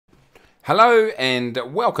Hello and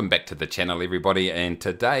welcome back to the channel everybody, and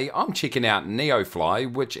today I'm checking out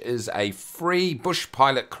NeoFly, which is a free Bush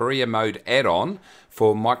Pilot career mode add-on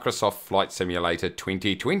for Microsoft Flight Simulator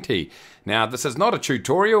 2020. Now this is not a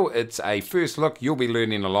tutorial, it's a first look. You'll be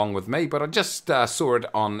learning along with me, but I just saw it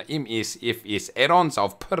on MSFS add-ons.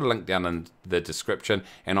 I've put a link down in the description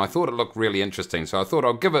and I thought it looked really interesting, so I thought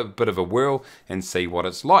I'll give it a bit of a whirl and see what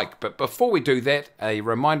it's like. But before we do that, a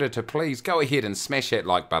reminder to please go ahead and smash that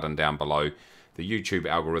like button down below. The YouTube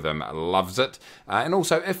algorithm loves it. And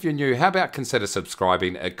also, if you're new, how about consider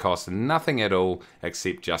subscribing? It costs nothing at all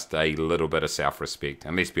except just a little bit of self-respect.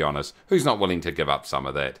 And let's be honest, who's not willing to give up some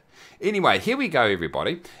of that? Anyway, here we go,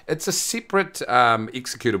 everybody. It's a separate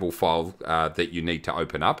executable file that you need to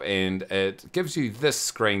open up, and it gives you this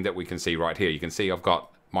screen that we can see right here. You can see I've got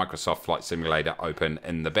Microsoft Flight Simulator open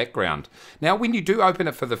in the background. Now when you do open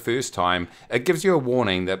it for the first time, it gives you a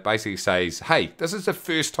warning that basically says, hey, this is the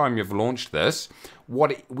first time you've launched this.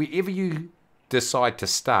 Wherever you decide to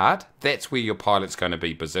start, that's where your pilot's going to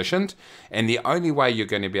be positioned, and the only way you're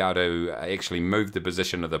going to be able to actually move the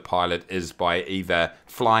position of the pilot is by either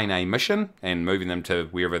flying a mission and moving them to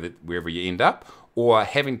wherever you end up, or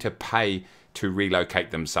having to pay to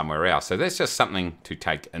relocate them somewhere else. So that's just something to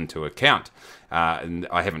take into account. And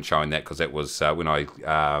I haven't shown that because that was when I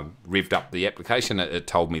revved up the application, it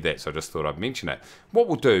told me that, so I just thought I'd mention it. What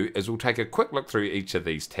we'll do is we'll take a quick look through each of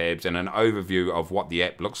these tabs and an overview of what the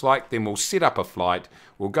app looks like. Then we'll set up a flight,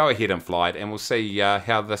 we'll go ahead and fly it, and we'll see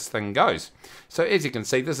how this thing goes. So as you can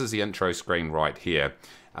see, this is the intro screen right here.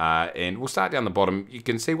 And we'll start down the bottom. You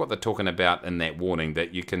can see what they're talking about in that warning,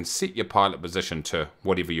 that you can set your pilot position to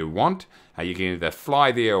whatever you want. You can either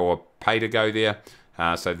fly there or pay to go there.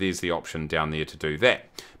 So there's the option down there to do that.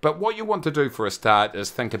 But what you want to do for a start is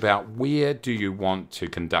think about where do you want to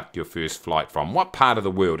conduct your first flight from? What part of the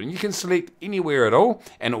world? And you can select anywhere at all,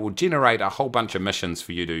 and it will generate a whole bunch of missions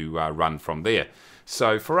for you to run from there.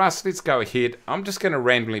 So for us, let's go ahead. I'm just going to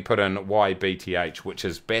randomly put in YBTH, which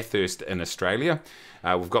is Bathurst in Australia.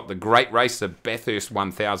 We've got the great race of Bathurst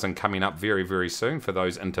 1000 coming up very, very soon for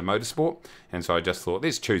those into motorsport. And so I just thought,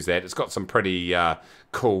 let's choose that. It's got some pretty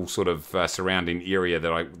cool sort of surrounding area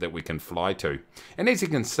that we can fly to. And as you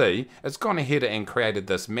can see, it's gone ahead and created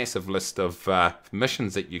this massive list of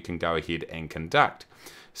missions that you can go ahead and conduct.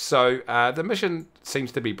 So the mission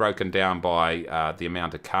seems to be broken down by the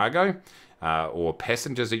amount of cargo or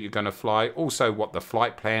passengers that you're going to fly, also what the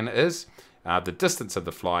flight plan is, the distance of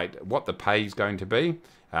the flight, what the pay is going to be,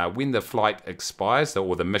 when the flight expires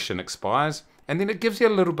or the mission expires, and then it gives you a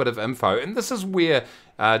little bit of info. And this is where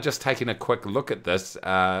just taking a quick look at this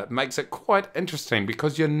makes it quite interesting,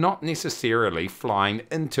 because you're not necessarily flying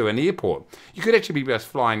into an airport. You could actually be just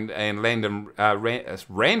flying and landing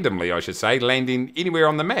randomly, I should say, landing anywhere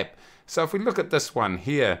on the map. So if we look at this one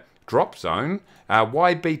here, drop zone,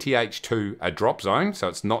 YBTH to a drop zone, so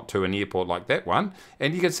it's not to an airport like that one.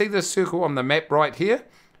 And you can see the circle on the map right here,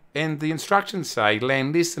 and the instructions say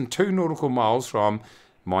land less than 2 nautical miles from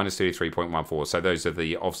 -33.14. So those are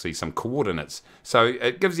the obviously some coordinates. So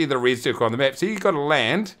it gives you the red circle on the map. So you've got to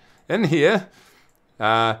land in here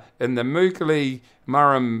in the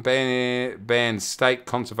Murrumbidgee State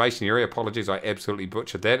Conservation Area. Apologies, I absolutely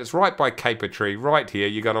butchered that. It's right by Caper Tree, right here.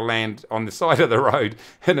 You got to land on the side of the road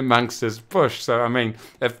in amongst this bush. So I mean,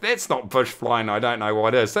 if that's not bush flying, I don't know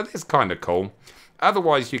what is. So that's kind of cool.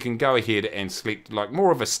 Otherwise, you can go ahead and select like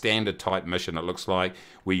more of a standard type mission, it looks like,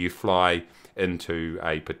 where you fly into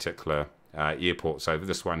a particular airport. So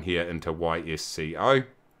this one here into YSCO.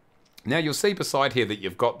 Now you'll see beside here that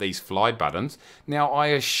you've got these fly buttons. Now I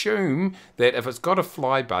assume that if it's got a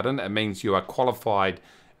fly button, it means you are qualified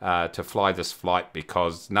to fly this flight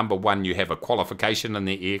because number one, you have a qualification in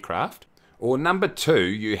the aircraft, or number two,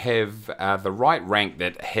 you have the right rank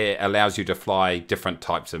that allows you to fly different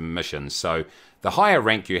types of missions. So the higher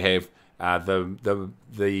rank you have,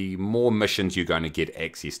 the more missions you're going to get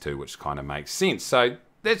access to, which kind of makes sense. So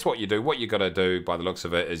that's what you do. What you got to do by the looks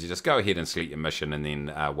of it is you just go ahead and select your mission, and then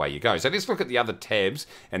away you go. So let's look at the other tabs,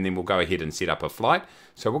 and then we'll go ahead and set up a flight.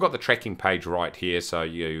 So we've got the tracking page right here. So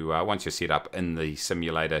you once you're set up in the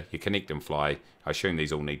simulator, you connect and fly. I assume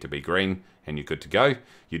these all need to be green, and you're good to go.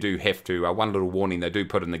 You do have to, one little warning they do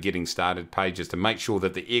put in the getting started page is to make sure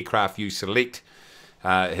that the aircraft you select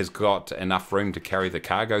has got enough room to carry the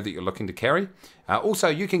cargo that you're looking to carry. Also,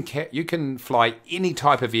 you can fly any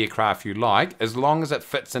type of aircraft you like as long as it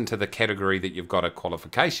fits into the category that you've got a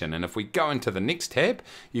qualification. And if we go into the next tab,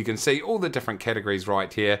 you can see all the different categories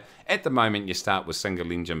right here. At the moment, you start with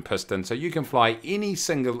single engine piston, so you can fly any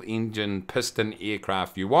single engine piston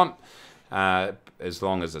aircraft you want. as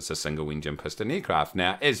long as it's a single engine piston aircraft.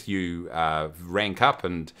 Now, as you rank up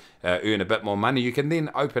and earn a bit more money, you can then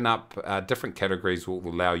open up different categories that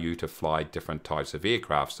will allow you to fly different types of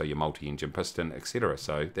aircraft, so your multi-engine piston, etc.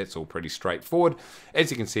 So that's all pretty straightforward.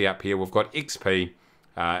 As you can see up here, we've got XP.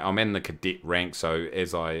 I'm in the cadet rank, so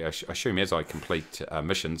as I assume as I complete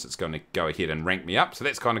missions, it's going to go ahead and rank me up, so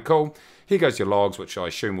that's kind of cool. Here goes your logs, which I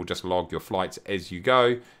assume will just log your flights as you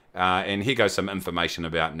go. And here goes some information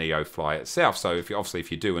about NeoFly itself. So if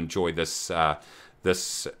you do enjoy this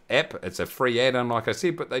this app, it's a free add-on, like I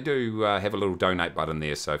said, but they do have a little donate button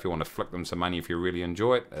there. So if you want to flick them some money, if you really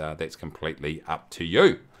enjoy it, that's completely up to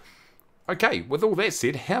you. Okay, with all that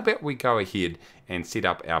said, how about we go ahead and set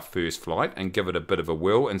up our first flight and give it a bit of a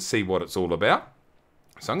whirl and see what it's all about.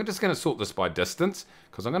 So I'm just going to sort this by distance,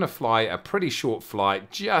 because I'm going to fly a pretty short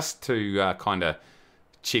flight just to kind of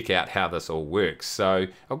check out how this all works. So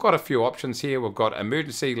I've got a few options here. We've got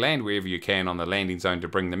emergency, land wherever you can on the landing zone to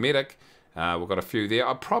bring the medic. We've got a few there.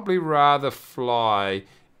 I'd probably rather fly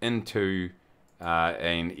into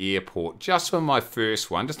an airport just for my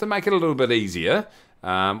first one, just to make it a little bit easier.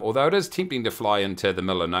 Although it is tempting to fly into the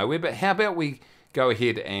middle of nowhere, but how about we go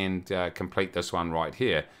ahead and complete this one right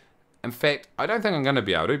here. In fact, I don't think I'm going to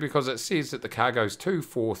be able to, because it says that the cargo is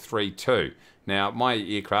 2432. Now, my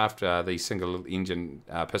aircraft, the single engine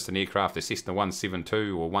piston aircraft, the Cessna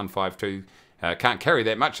 172 or 152, can't carry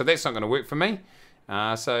that much, so that's not going to work for me.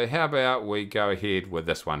 So how about we go ahead with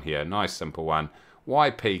this one here, nice simple one,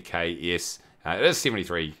 YPKS. It is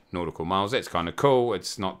 73 nautical miles, that's kind of cool,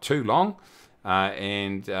 it's not too long.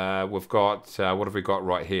 And we've got, what have we got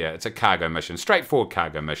right here? It's a cargo mission, straightforward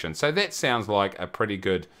cargo mission. So that sounds like a pretty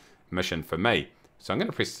good mission for me. So I'm going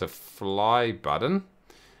to press the fly button,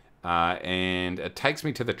 and it takes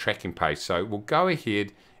me to the tracking page. So we'll go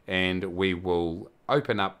ahead and we will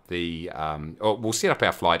open up the, or we'll set up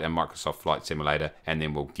our flight in Microsoft Flight Simulator, and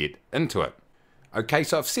then we'll get into it. Okay,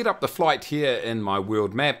 so I've set up the flight here in my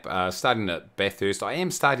world map, starting at Bathurst. I am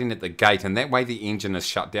starting at the gate, and that way the engine is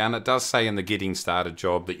shut down. It does say in the getting started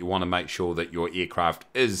job that you want to make sure that your aircraft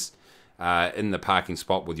is in the parking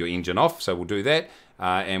spot with your engine off, so we'll do that.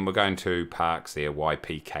 And we're going to parks there,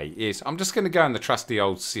 YPKS. I'm just going to go in the trusty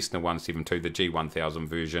old Cessna 172, the G1000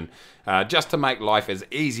 version, just to make life as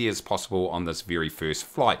easy as possible on this very first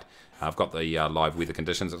flight. I've got the live weather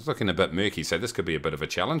conditions. It's looking a bit murky, so this could be a bit of a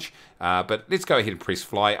challenge. But let's go ahead and press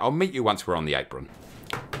fly. I'll meet you once we're on the apron.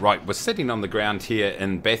 Right, we're sitting on the ground here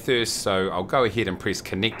in Bathurst, so I'll go ahead and press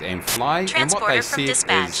connect and fly. And what they said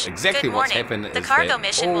is exactly what's happened. The cargo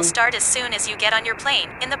mission will start as soon as you get on your plane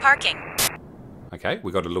in the parking. Okay,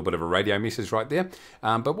 we got a little bit of a radio message right there.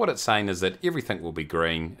 But what it's saying is that everything will be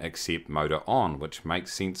green except motor on, which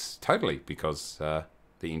makes sense totally, because the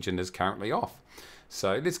engine is currently off.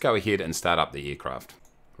 So let's go ahead and start up the aircraft.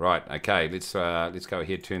 Right, okay, let's go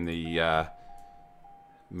ahead, turn the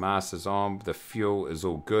masters on. The fuel is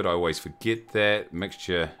all good. I always forget that.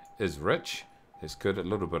 Mixture is rich. That's good. A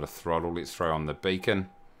little bit of throttle. Let's throw on the beacon.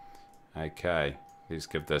 Okay, let's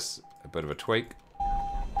give this a bit of a tweak.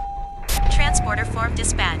 Transporter form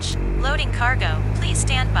dispatch. Loading cargo. Please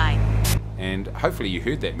stand by. And hopefully you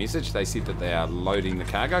heard that message. They said that they are loading the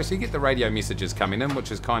cargo. So you get the radio messages coming in, which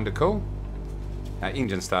is kind of cool.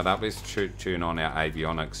 Engine start up. Let's turn on our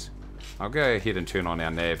avionics. I'll go ahead and turn on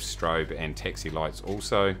our nav, strobe and taxi lights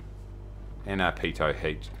also. And our pitot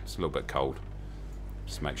heat. It's a little bit cold.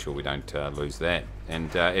 Just make sure we don't lose that.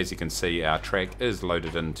 And as you can see, our track is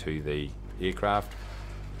loaded into the aircraft.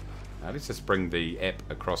 Let's just bring the app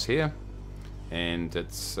across here. And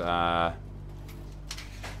it's... I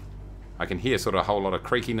can hear sort of a whole lot of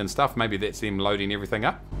creaking and stuff. Maybe that's them loading everything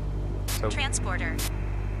up. So, Transporter.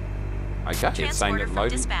 Okay, it's saying that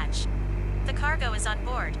loading. Dispatch. The cargo is on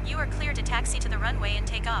board. You are clear to taxi to the runway and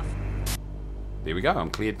take off. There we go.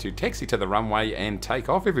 I'm cleared to taxi to the runway and take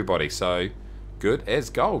off, everybody. So, good as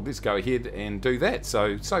gold. Let's go ahead and do that.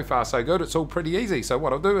 So far so good. It's all pretty easy. So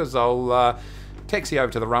what I'll do is I'll taxi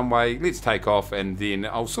over to the runway. Let's take off, and then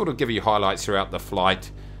I'll sort of give you highlights throughout the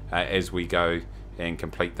flight as we go and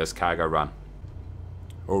complete this cargo run.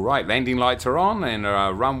 Alright, landing lights are on, and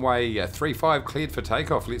runway 35 cleared for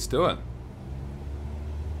takeoff. Let's do it.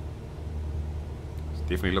 It's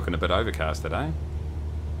definitely looking a bit overcast today.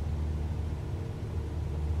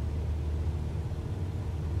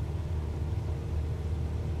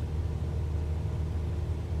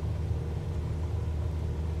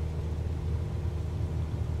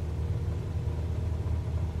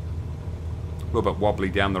 A little bit wobbly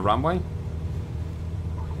down the runway.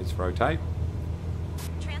 Let's rotate.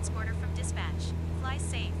 Transporter from dispatch. Fly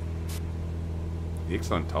safe.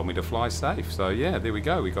 Excellent. Told me to fly safe. So yeah, there we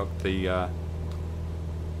go. We got the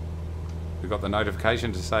we got the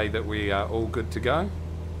notification to say that we are all good to go.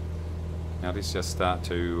 Now let's just start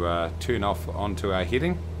to turn off onto our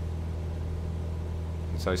heading.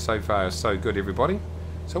 So far so good, everybody.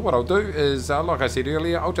 So what I'll do is, like I said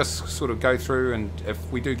earlier, I'll just sort of go through, and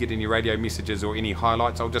if we do get any radio messages or any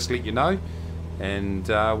highlights, I'll just let you know, and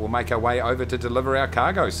we'll make our way over to deliver our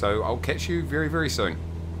cargo. So I'll catch you very, very soon.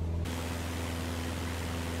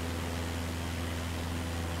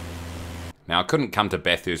 Now, I couldn't come to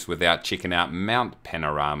Bathurst without checking out Mount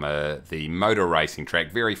Panorama, the motor racing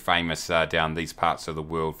track, very famous down these parts of the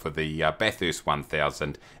world for the Bathurst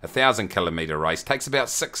 1000, 1,000-kilometre race. Takes about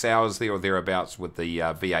 6 hours there or thereabouts with the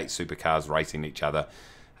V8 supercars racing each other.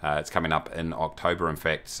 It's coming up in October, in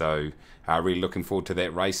fact, so really looking forward to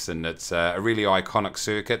that race. And it's a really iconic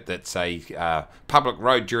circuit that's a public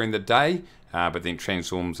road during the day, but then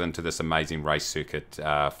transforms into this amazing race circuit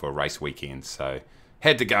for race weekends. So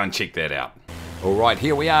had to go and check that out. Alright,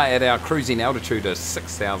 here we are at our cruising altitude of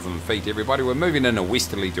 6,000 feet, everybody. We're moving in a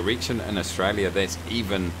westerly direction. In Australia, that's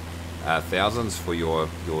even thousands for your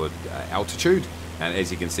altitude. And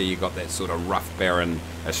as you can see, you've got that sort of rough, barren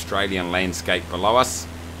Australian landscape below us.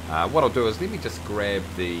 What I'll do is let me just grab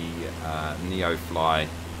the NeoFly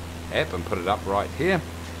app and put it up right here.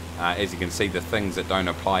 As you can see, the things that don't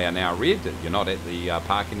apply are now red. You're not at the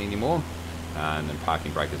parking anymore. And the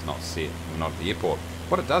parking brake is not set, we're not at the airport.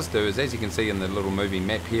 What it does do is, as you can see in the little moving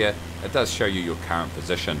map here, it does show you your current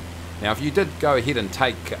position. Now, if you did go ahead and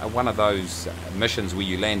take one of those missions where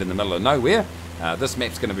you land in the middle of nowhere, this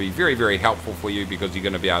map's going to be very, very helpful for you, because you're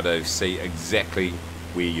going to be able to see exactly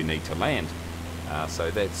where you need to land.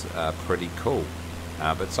 So that's pretty cool.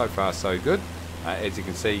 But so far so good. As you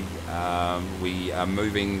can see, we are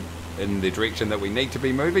moving in the direction that we need to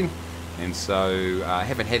be moving. And so I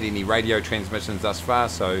haven't had any radio transmissions thus far,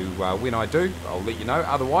 so when I do, I'll let you know.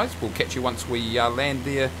 Otherwise, we'll catch you once we land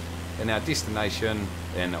there in our destination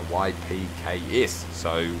in YPKS.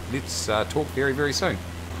 So let's talk very, very soon.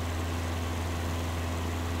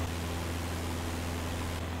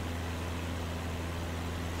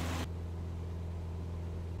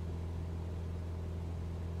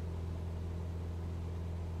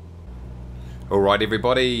 Alright,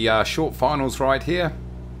 everybody, short finals right here.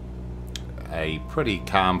 A pretty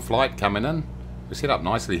calm flight coming in. We're set up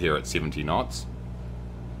nicely here at 70 knots,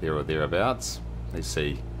 there or thereabouts. Let's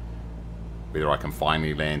see whether I can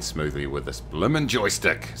finally land smoothly with this blimmin'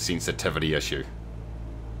 joystick sensitivity issue.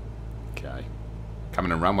 Okay,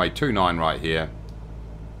 coming in runway 29 right here.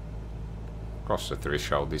 Cross the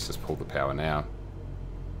threshold. Let's just pull the power now.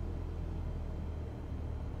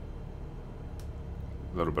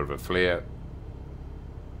 A little bit of a flare.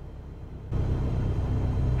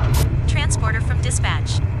 Transporter from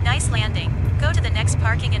dispatch. Nice landing. Go to the next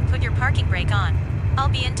parking and put your parking brake on. I'll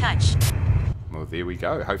be in touch. Well, there we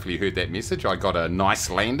go. Hopefully you heard that message. I got a nice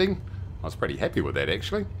landing. I was pretty happy with that,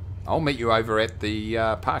 actually. I'll meet you over at the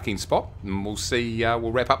parking spot, and we'll see,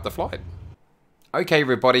 we'll wrap up the flight. Okay,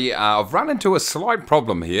 everybody, I've run into a slight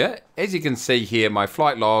problem here. As you can see here, my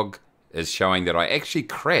flight log is showing that I actually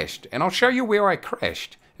crashed, and I'll show you where I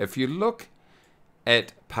crashed. If you look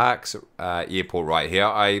at Parkes Airport right here,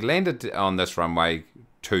 I landed on this runway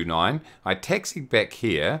 29. I taxied back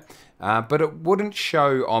here, but it wouldn't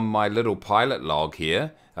show on my little pilot log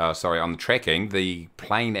here. Sorry, on the tracking, the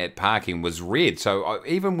plane at parking was red. So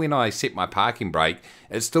even when I set my parking brake,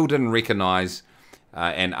 it still didn't recognize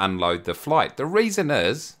and unload the flight. The reason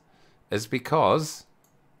is because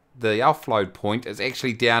the offload point is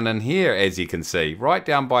actually down in here, as you can see, right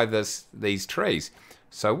down by these trees.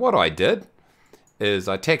 So what I did is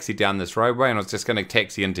I taxied down this roadway, and I was just going to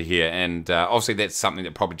taxi into here, and obviously that's something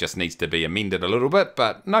that probably just needs to be amended a little bit,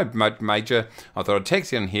 but no major. I thought I'd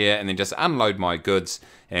taxi in here and then just unload my goods,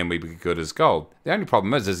 and we'd be good as gold. The only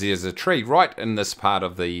problem is there's a tree right in this part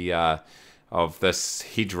of the of this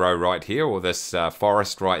hedgerow right here, or this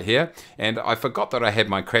forest right here, and I forgot that I had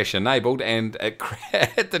my crash enabled, and it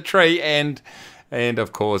hit the tree, and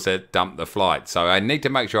of course it dumped the flight. So I need to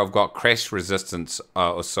make sure I've got crash resistance,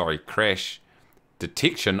 crash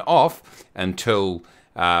detection off until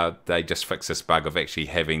they just fix this bug of actually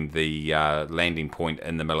having the landing point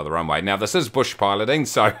in the middle of the runway. Now, this is bush piloting,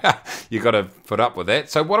 so you've got to put up with that.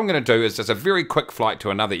 So what I'm going to do is just a very quick flight to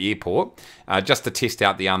another airport, just to test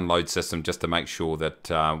out the unload system, just to make sure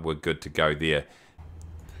that we're good to go there.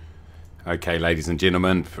 Okay, ladies and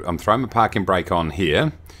gentlemen, I'm throwing my parking brake on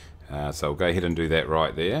here, so I'll go ahead and do that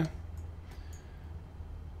right there.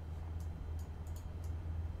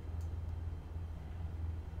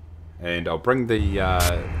 And I'll bring the...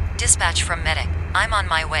 Dispatch from medic. I'm on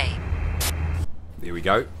my way. There we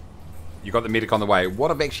go. You got the medic on the way.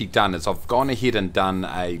 What I've actually done is I've gone ahead and done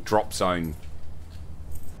a drop zone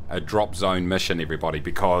mission, everybody,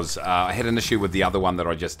 because I had an issue with the other one that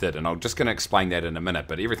I just did, and I'm just going to explain that in a minute,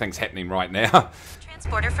 but everything's happening right now.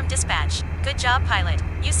 Transporter from dispatch. Good job, pilot.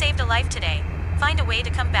 You saved a life today. Find a way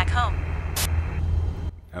to come back home.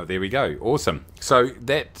 Oh, there we go. Awesome. So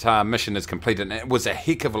that mission is completed, and it was a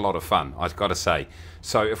heck of a lot of fun, I've got to say.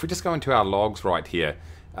 So if we just go into our logs right here,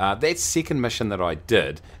 that second mission that I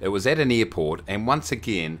did, it was at an airport, and once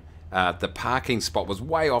again, the parking spot was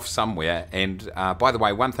way off somewhere. And by the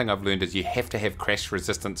way, one thing I've learned is you have to have crash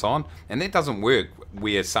resistance on, and that doesn't work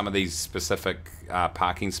where some of these specific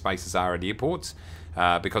parking spaces are at airports,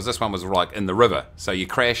 because this one was like in the river. So you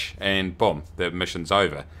crash and boom, the mission's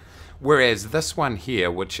over. Whereas this one here,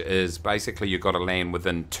 which is basically you've got to land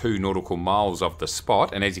within 2 nautical miles of the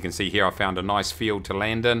spot, and as you can see here, I found a nice field to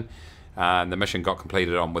land in, and the mission got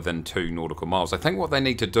completed on within 2 nautical miles. I think what they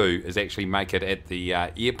need to do is actually make it at the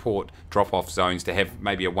airport drop-off zones to have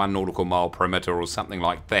maybe a 1 nautical mile perimeter or something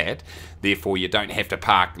like that. Therefore, you don't have to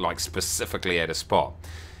park like specifically at a spot.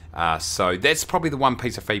 So that's probably the one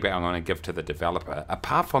piece of feedback I'm going to give to the developer.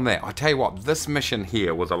 Apart from that, I tell you what, this mission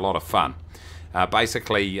here was a lot of fun.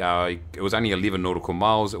 Basically, it was only 11 nautical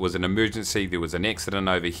miles. It was an emergency. There was an accident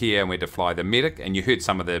over here, and we had to fly the medic, and you heard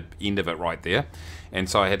some of the end of it right there. And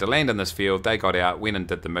so I had to land in this field. They got out, went and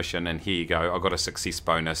did the mission, and here you go. I got a success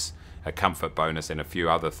bonus, a comfort bonus, and a few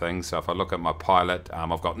other things. So if I look at my pilot,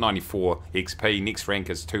 I've got 94 XP. Next rank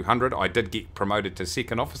is 200. I did get promoted to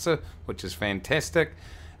second officer, which is fantastic.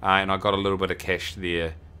 And I got a little bit of cash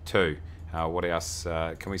there too. What else?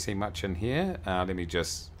 Can we see much in here? Let me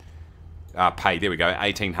just... pay, there we go,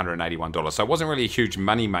 $1,881. So it wasn't really a huge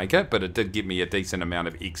money maker, but it did give me a decent amount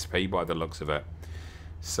of XP by the looks of it.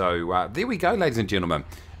 So there we go, ladies and gentlemen.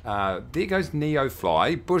 There goes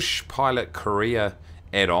NeoFly, Bush Pilot Career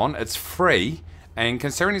add-on. It's free, and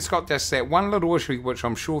considering it's got just that one little issue, which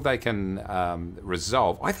I'm sure they can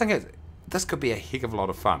resolve, I think this could be a heck of a lot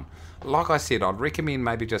of fun. Like I said, I'd recommend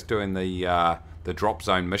maybe just doing the drop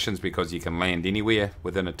zone missions, because you can land anywhere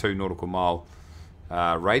within a 2 nautical mile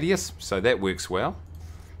radius, so that works well.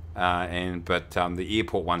 But the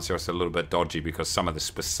airport ones are just a little bit dodgy, because some of the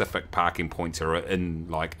specific parking points are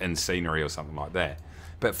in scenery or something like that.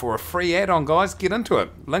 But for a free add-on, guys, get into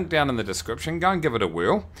it. Link down in the description. Go and give it a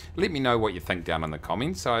whirl. Let me know what you think down in the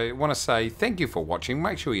comments. I want to say thank you for watching.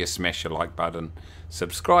 Make sure you smash your like button.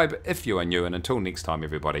 Subscribe if you are new, and until next time,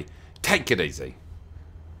 everybody, take it easy.